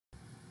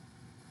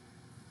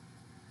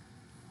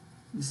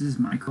This is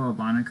Michael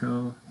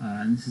Abonico,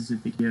 and this is a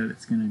video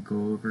that's going to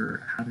go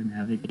over how to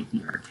navigate the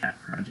RCAT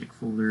project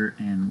folder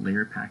and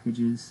layer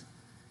packages.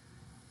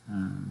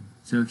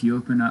 So if you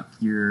open up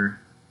your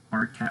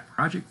RCAT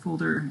project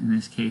folder, in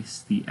this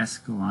case the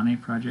Escalante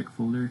project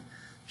folder,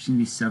 there's going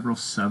to be several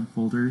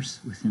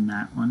subfolders within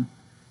that one.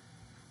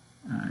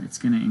 It's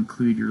going to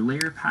include your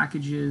layer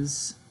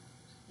packages,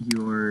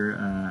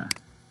 your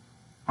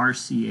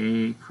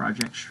RCA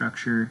project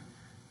structure.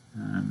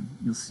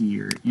 You'll see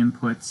your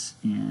inputs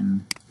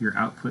and your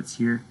outputs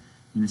here,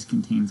 and this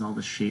contains all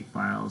the shape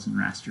files and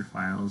raster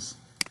files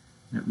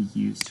that we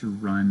use to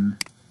run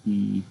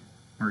the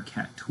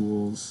RCAT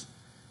tools.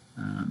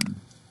 You're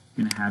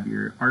going to have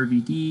your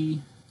RVD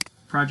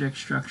project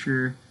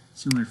structure,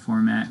 similar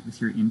format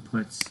with your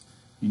inputs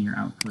and your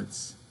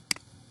outputs,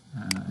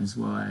 as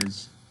well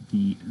as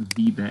the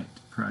VBET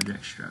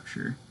project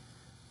structure.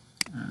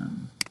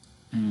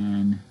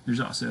 And there's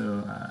also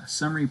a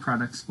summary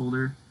products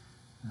folder.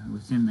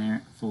 Within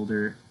that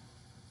folder,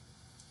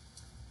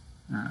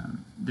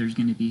 there's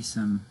going to be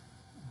some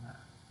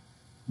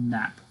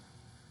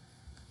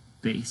map-based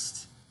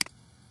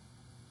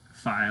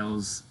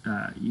files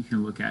you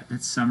can look at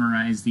that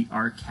summarize the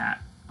RCAT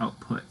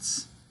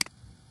outputs.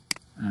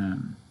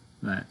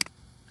 But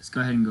let's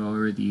go ahead and go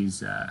over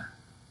these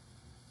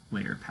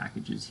layer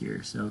packages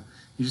here. So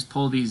you just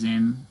pull these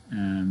in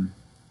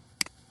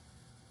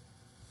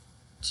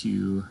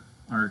to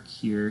ARC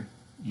here,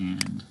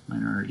 and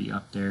mine are already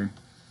up there.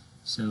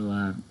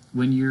 So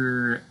when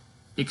you're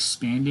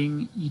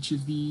expanding each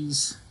of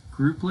these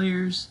group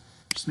layers,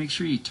 just make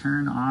sure you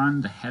turn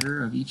on the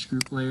header of each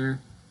group layer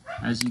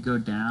as you go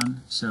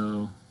down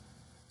so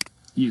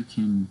you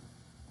can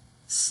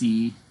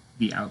see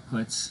the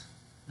outputs.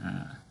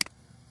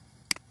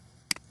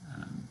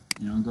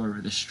 I'll go over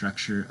the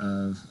structure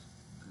of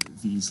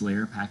these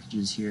layer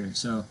packages here.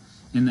 So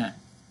in the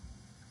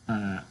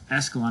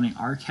Escalante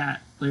RCAT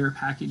layer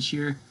package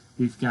here,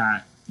 we've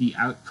got the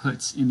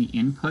outputs and the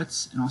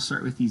inputs, and I'll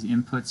start with these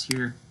inputs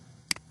here.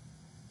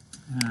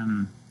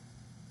 In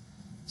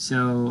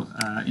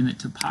the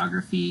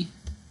topography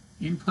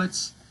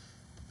inputs,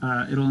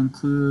 it'll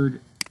include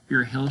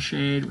your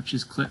hillshade, which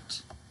is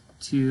clipped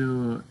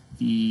to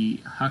the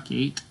Huck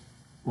 8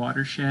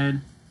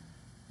 watershed.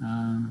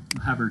 We'll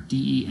have our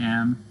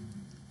DEM,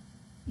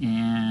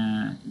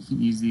 and you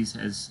can use these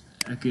as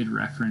a good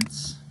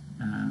reference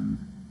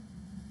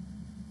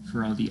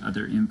for all the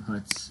other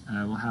inputs.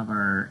 We'll have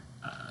our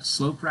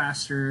slope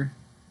raster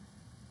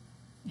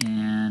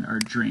and our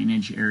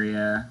drainage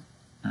area,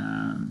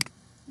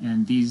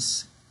 and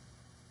these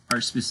are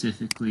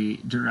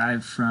specifically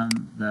derived from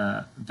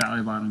the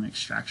valley bottom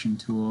extraction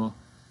tool,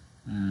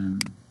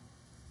 and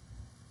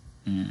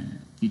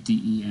the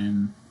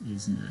DEM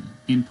is an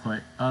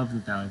input of the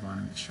valley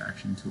bottom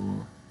extraction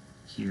tool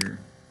here.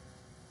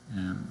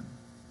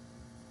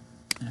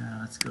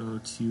 Let's go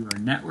to our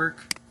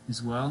network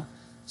as well.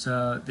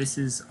 So this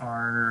is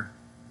our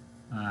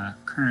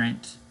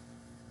current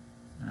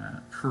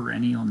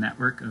perennial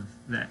network of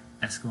the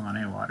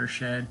Escalante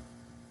watershed,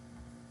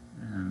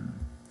 and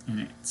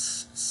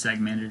it's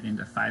segmented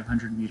into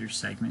 500 meter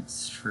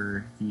segments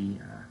for the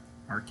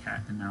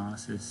RCAT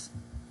analysis.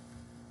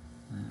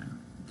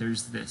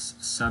 There's this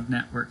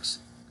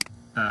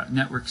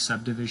network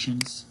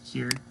subdivisions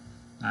here,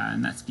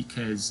 and that's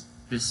because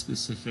this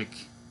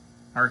specific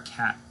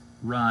RCAT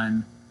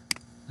run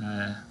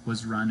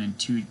was run in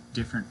two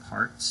different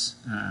parts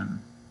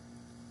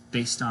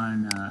based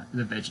on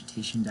the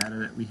vegetation data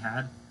that we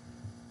had.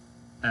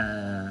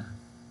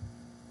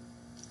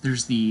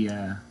 There's the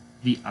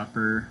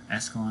upper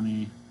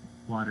Escalante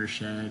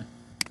watershed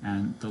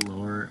and the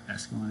lower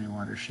Escalante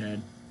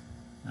watershed.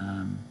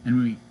 And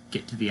when we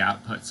get to the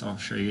outputs, I'll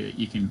show you that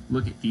you can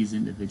look at these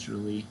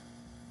individually.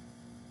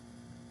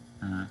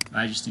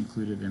 I just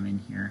included them in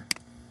here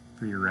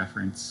for your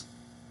reference.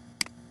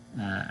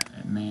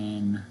 And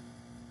then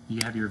you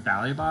have your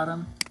valley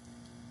bottom.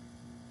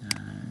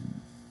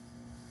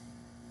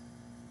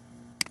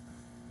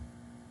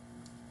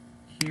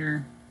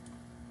 Here,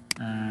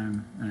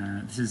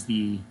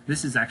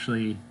 this is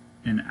actually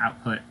an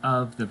output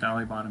of the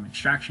valley bottom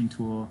extraction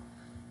tool,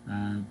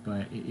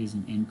 but it is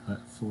an input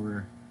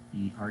for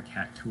the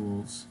RCAT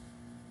tools.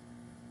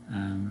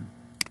 And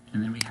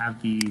then we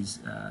have these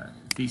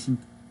facing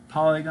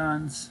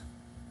polygons,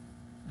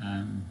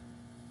 and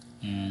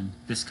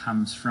this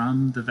comes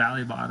from the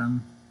valley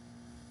bottom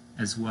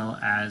as well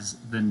as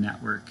the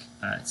network.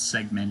 It's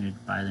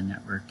segmented by the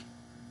network,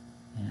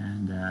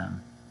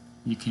 and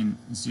you can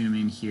zoom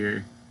in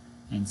here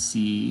and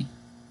see,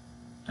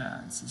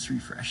 let's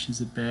refresh this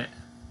a bit,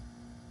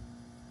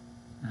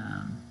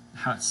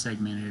 how it's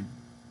segmented.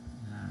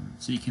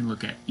 So you can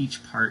look at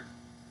each part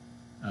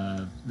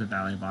of the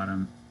valley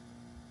bottom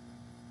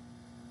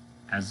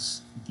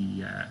as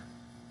the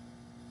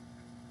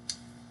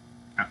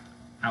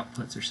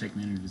outputs are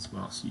segmented as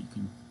well, so you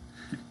can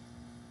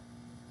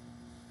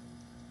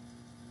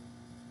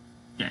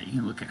you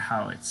can look at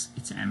how it's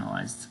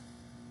analyzed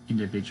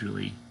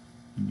individually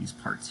in these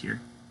parts here.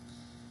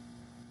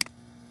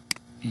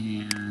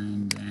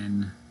 And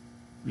then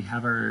we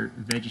have our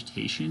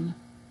vegetation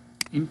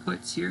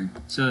inputs here.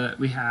 So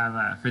we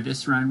have, for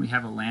this run, we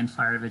have a land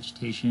fire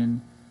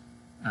vegetation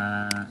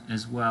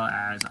as well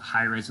as a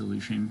high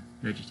resolution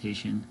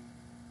vegetation.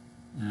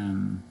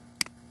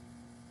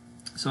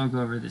 So I'll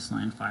go over this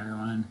land fire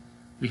one.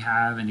 We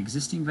have an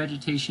existing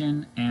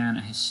vegetation and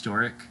a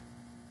historic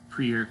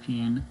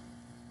pre-European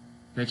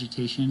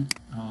vegetation.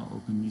 I'll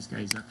open these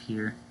guys up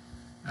here.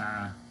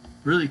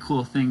 Really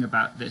cool thing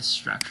about this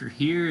structure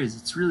here is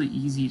it's really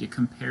easy to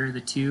compare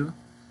the two.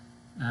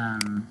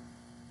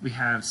 We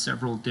have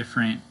several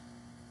different,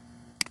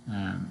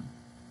 I'll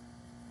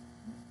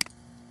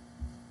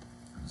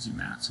zoom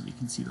out so we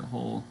can see the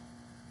whole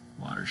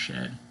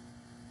watershed.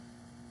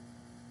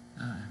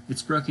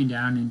 It's broken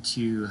down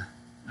into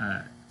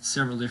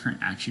several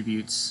different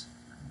attributes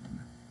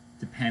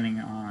depending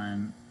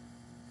on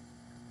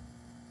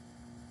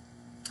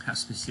how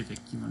specific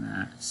you want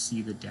to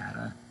see the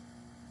data.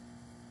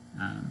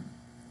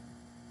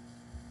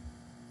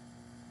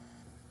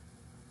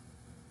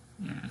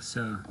 Yeah,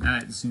 so now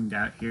it's zoomed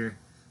out here.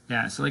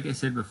 Yeah, so like I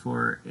said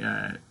before,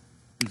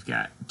 we've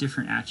got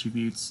different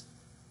attributes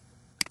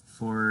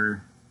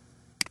for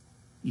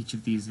each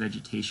of these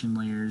vegetation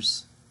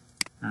layers,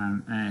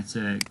 and it's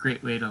a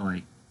great way to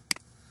like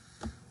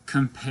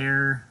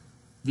compare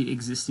the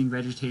existing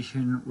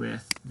vegetation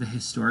with the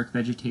historic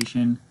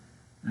vegetation.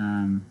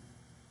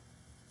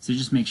 So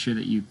just make sure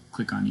that you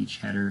click on each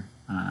header,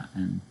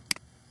 and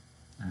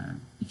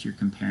if you're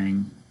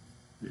comparing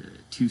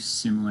two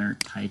similar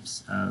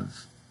types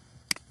of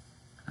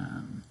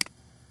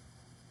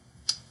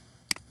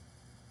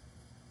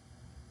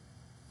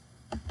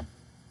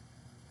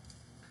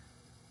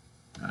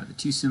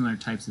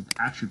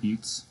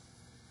attributes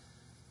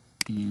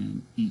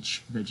in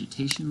each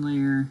vegetation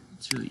layer,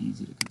 it's really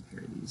easy to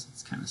compare these.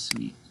 It's kind of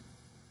sweet,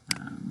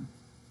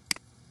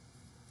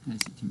 as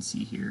you can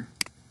see here.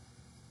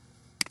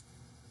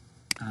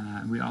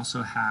 We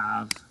also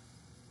have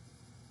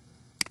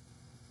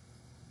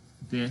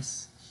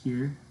this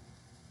here,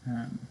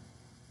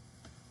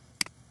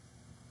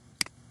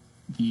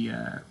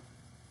 the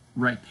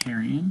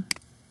riparian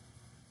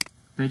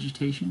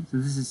vegetation. So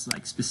this is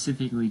like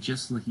specifically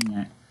just looking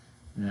at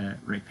the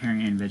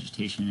riparian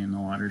vegetation in the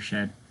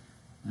watershed.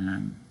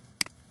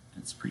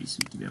 It's pretty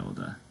sweet to be able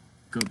to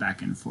go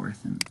back and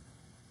forth and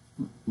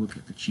look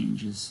at the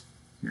changes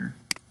here.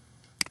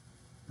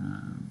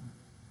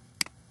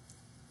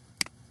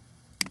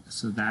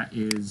 So that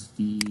is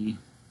the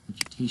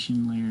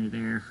vegetation layer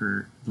there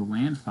for the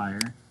land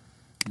fire,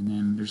 and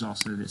then there's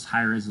also this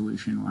high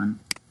resolution one.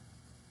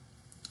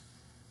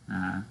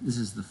 This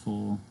is the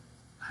full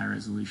high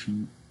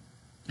resolution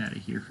data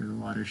here for the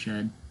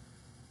watershed.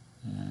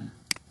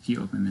 If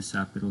you open this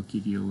up, it'll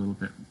give you a little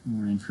bit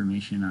more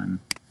information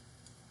on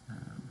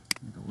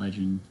the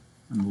legend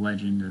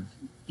of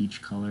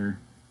each color.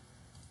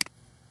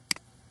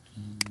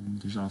 And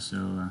there's also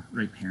a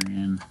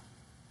riparian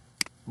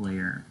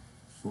layer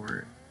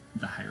for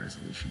the high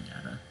resolution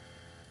data.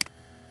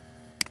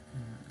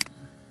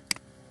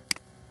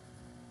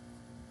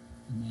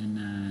 And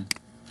then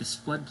this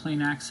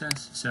floodplain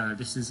access. So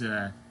this is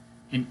an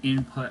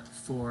input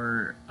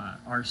for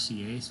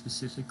RCA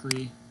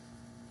specifically.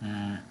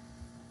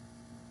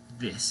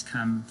 This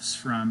comes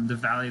from the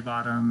valley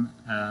bottom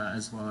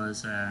as well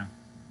as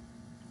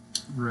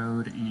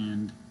road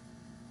and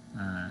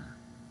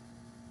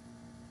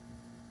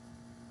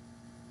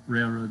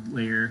railroad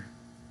layer.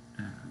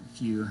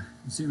 If you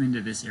zoom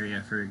into this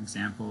area, for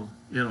example,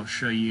 it'll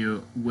show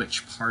you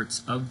which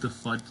parts of the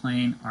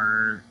floodplain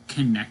are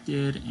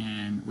connected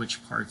and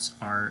which parts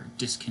are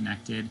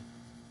disconnected.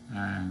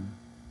 You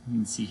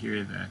can see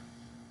here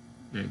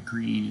the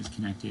green is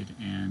connected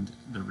and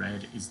the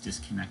red is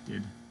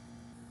disconnected.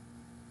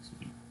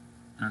 Sweet.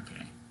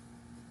 Okay.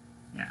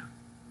 Yeah.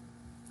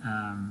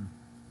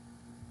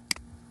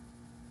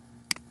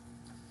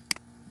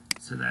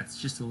 So that's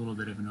just a little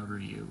bit of an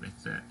overview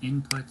with the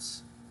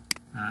inputs.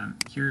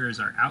 Here is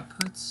our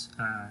outputs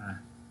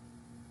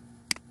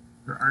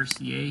for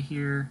RCA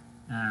here.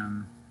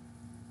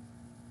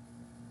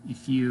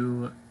 If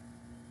you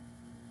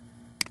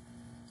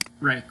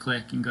right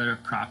click and go to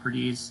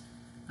properties,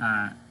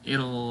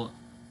 it'll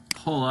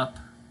pull up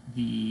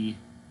the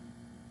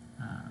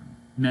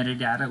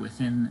metadata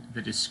within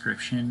the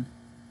description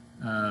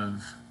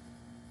of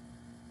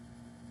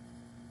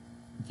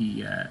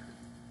the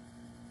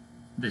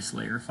this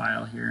layer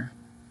file here.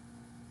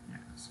 Yeah,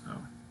 so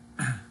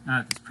now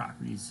that this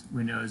properties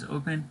window is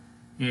open,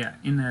 yeah,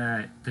 in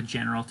the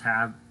general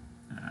tab,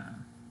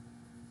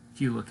 if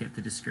you look at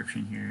the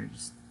description here, it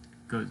just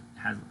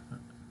has a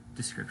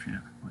description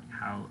of like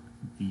how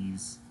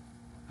these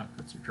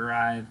outputs are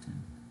derived,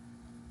 and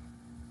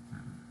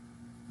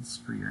it's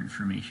for your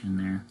information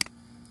there.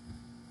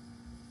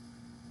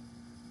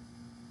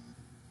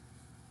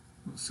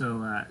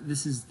 So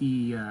this is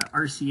the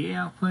RCA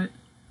output.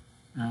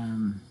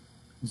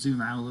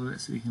 Zoom out a little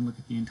bit so we can look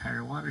at the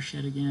entire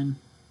watershed again.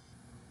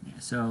 Yeah,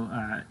 so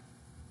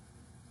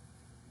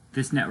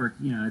this network,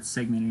 it's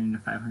segmented into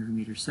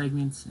 500-meter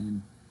segments,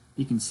 and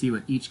you can see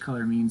what each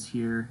color means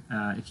here.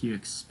 If you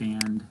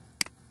expand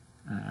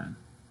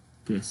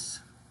this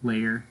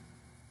layer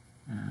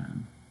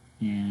and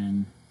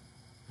you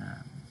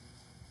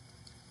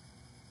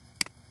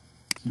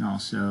can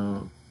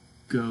also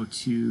go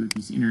to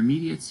these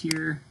intermediates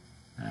here.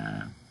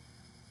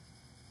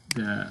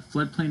 The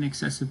floodplain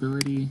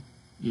accessibility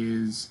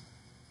is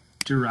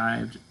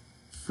derived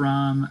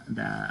from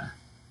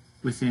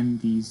within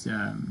these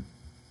where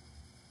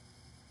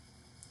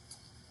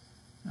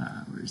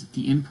is it?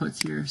 The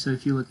inputs here. So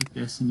if you look at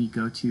this and you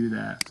go to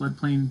the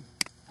floodplain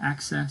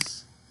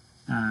access,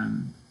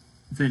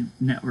 the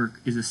network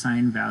is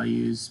assigned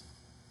values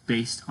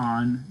based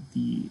on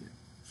the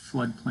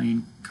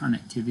floodplain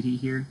connectivity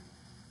here,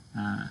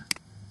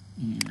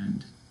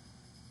 and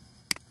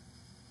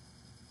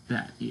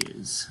that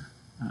is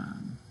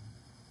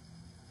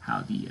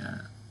how the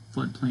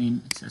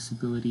floodplain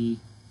accessibility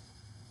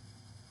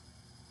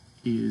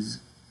is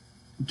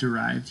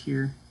derived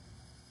here.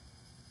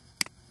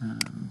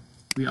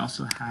 We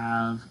also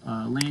have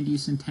land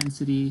use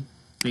intensity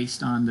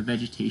based on the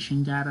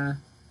vegetation data.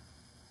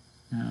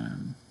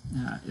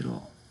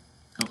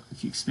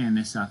 If you expand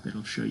this up,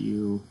 it'll show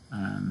you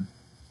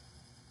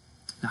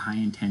the high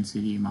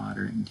intensity,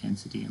 moderate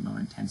intensity, and low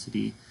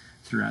intensity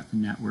throughout the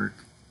network.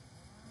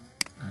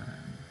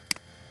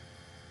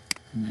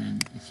 And then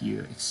if you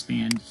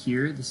expand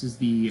here, this is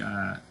the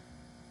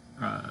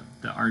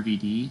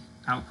RVD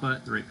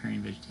output, the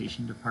riparian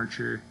vegetation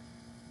departure.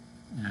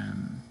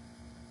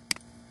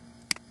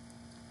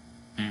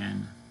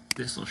 And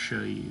this will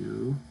show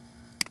you,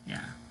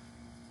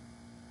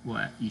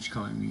 what each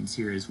color means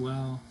here as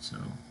well. So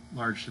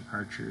large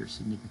departure,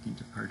 significant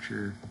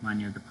departure,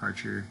 minor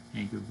departure,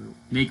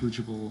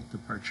 negligible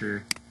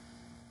departure,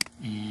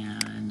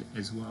 and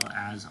as well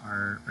as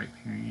our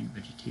riparian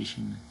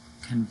vegetation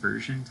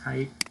conversion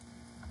type.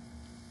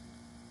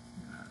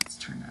 Let's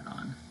turn that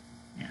on.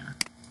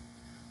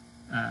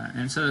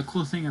 And so the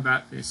cool thing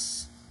about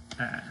this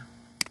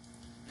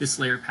this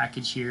layer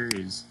package here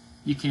is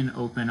you can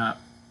open up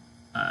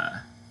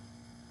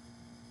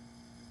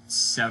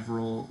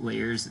several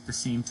layers at the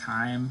same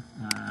time.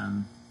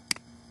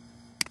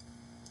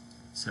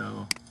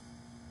 So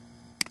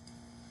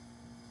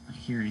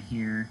here and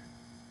here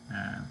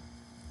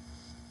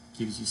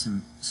gives you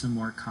some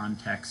more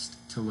context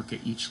to look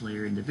at each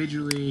layer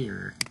individually,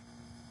 or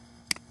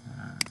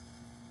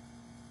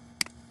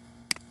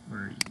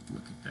you can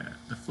look at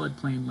the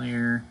floodplain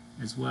layer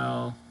as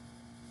well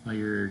while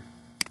you're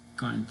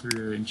going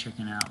through and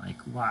checking out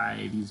like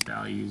why these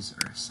values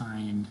are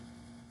assigned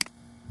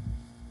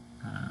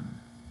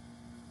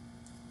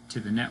to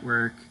the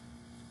network.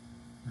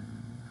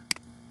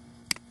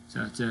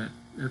 So it's a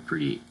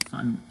pretty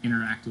fun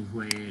interactive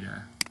way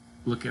to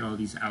look at all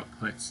these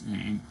outputs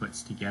and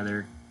inputs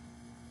together.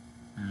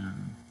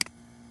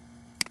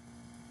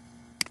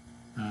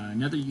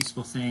 Another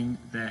useful thing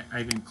that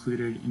I've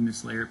included in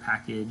this layer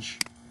package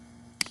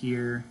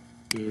here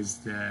is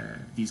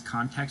these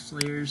context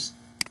layers.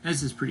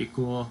 This is pretty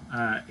cool.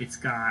 It's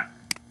got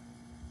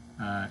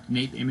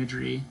nape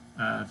imagery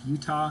of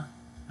Utah.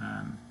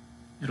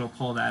 It'll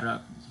pull that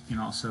up. You can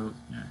also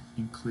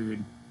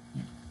include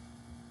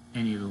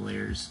any of the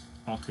layers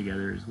all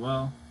together as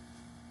well.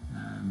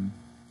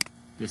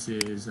 This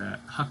is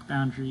huck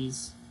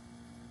boundaries,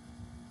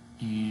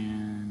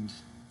 and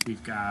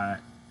we've got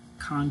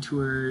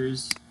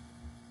contours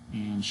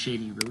and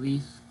shady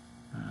relief,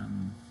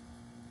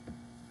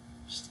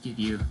 just to give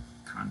you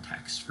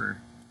context for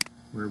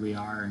where we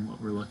are and what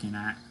we're looking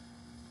at.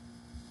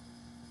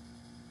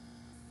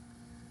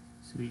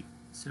 Sweet.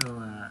 So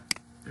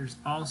there's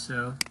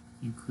also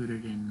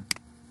included in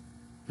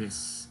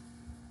this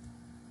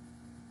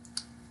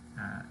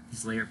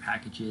these layer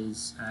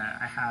packages.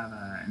 I have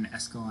an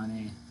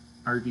Escalante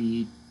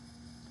RVD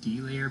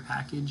layer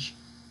package,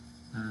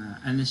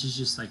 and this is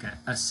just like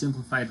a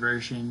simplified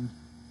version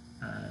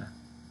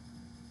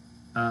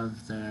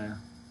of the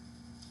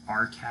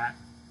RCAT.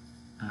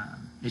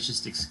 It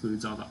just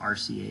excludes all the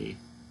RCA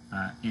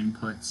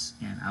inputs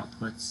and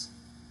outputs.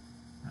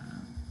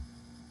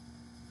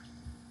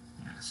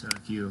 So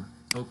if you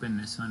open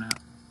this one up,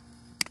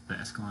 the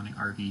Escalante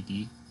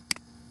RVD,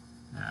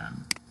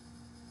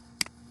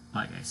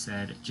 like I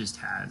said, it just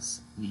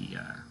has the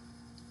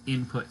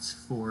inputs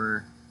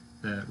for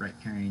the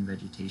riparian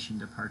vegetation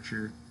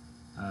departure,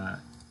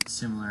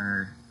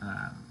 similar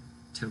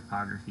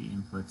topography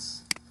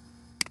inputs,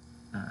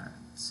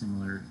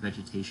 similar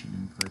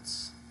vegetation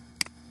inputs,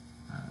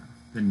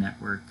 the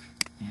network,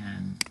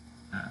 and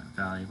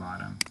valley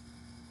bottom,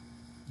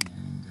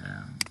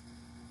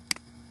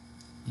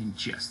 and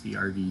just the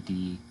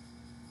RVD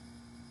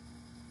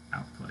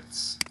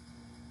outputs.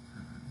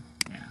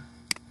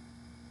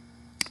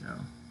 So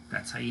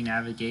that's how you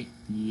navigate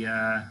the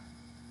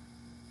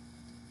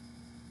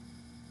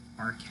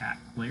RCAT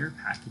layer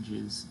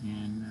packages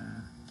and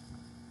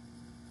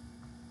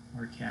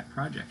RCAT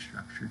project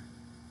structure.